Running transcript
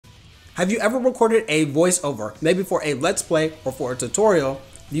Have you ever recorded a voiceover, maybe for a let's play or for a tutorial?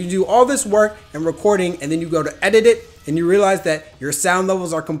 You do all this work and recording, and then you go to edit it and you realize that your sound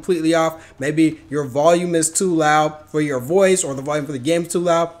levels are completely off. Maybe your volume is too loud for your voice, or the volume for the game is too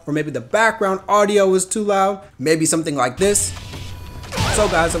loud, or maybe the background audio is too loud, maybe something like this. So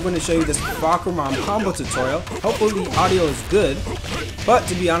guys, I'm going to show you this Mom combo tutorial. Hopefully the audio is good, but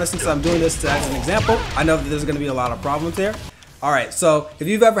to be honest, since I'm doing this as an example, I know that there's going to be a lot of problems here. Alright, so if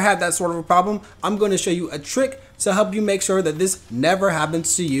you've ever had that sort of a problem, I'm going to show you a trick to help you make sure that this never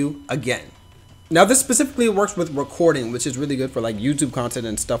happens to you again. Now this specifically works with recording, which is really good for like YouTube content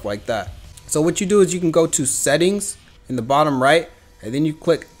and stuff like that. So what you do is you can go to settings in the bottom right, and then you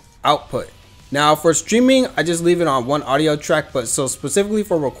click output. Now for streaming, I just leave it on one audio track, but so specifically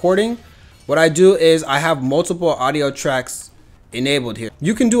for recording, what I do is I have multiple audio tracks enabled here.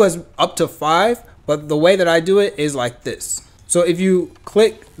 You can do as up to 5, but the way that I do it is like this. So if you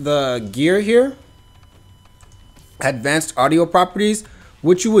click the gear here, advanced audio properties,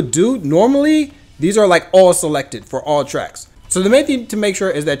 what you would do normally, these are like all selected for all tracks. So the main thing to make sure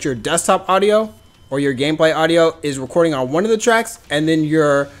is that your desktop audio or your gameplay audio is recording on one of the tracks, and then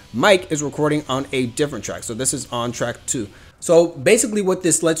your mic is recording on a different track. So this is on track 2. So basically what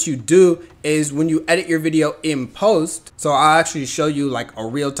this lets you do is when you edit your video in post, so I'll actually show you like a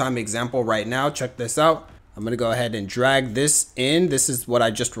real-time example right now. Check this out. I'm gonna go ahead and drag this in. This is what I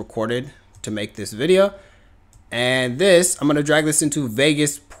just recorded to make this video. And this, I'm gonna drag this into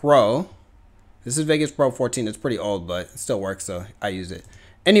Vegas Pro. This is Vegas Pro 14. It's pretty old, but it still works, so I use it.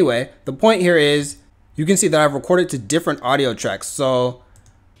 Anyway, the point here is you can see that I've recorded to different audio tracks. So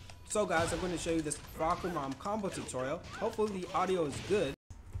guys, I'm going to show you this Mom combo tutorial. Hopefully the audio is good.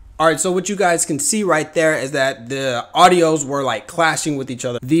 All right, so what you guys can see right there is that the audios were like clashing with each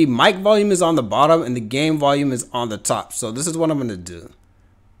other. The mic volume is on the bottom and the game volume is on the top. So this is what I'm going to do.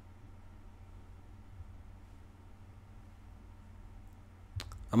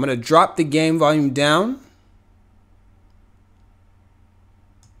 I'm going to drop the game volume down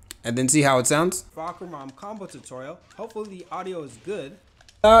and then see how it sounds. Mom combo tutorial. Hopefully the audio is good.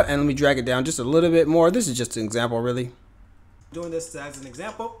 And let me drag it down just a little bit more. This is just an example, really. Doing this as an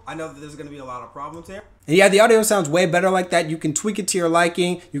example, I know that there's going to be a lot of problems here. And yeah, the audio sounds way better like that. You can tweak it to your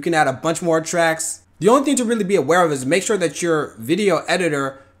liking. You can add a bunch more tracks. The only thing to really be aware of is make sure that your video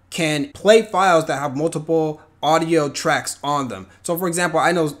editor can play files that have multiple audio tracks on them. So for example,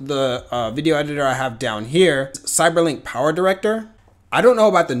 I know the video editor I have down here, Cyberlink Power Director. I don't know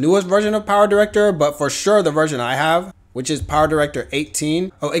about the newest version of Power Director, but for sure the version I have, which is Power Director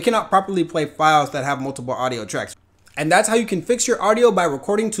 18, it cannot properly play files that have multiple audio tracks. And that's how you can fix your audio by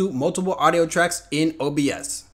recording to multiple audio tracks in OBS.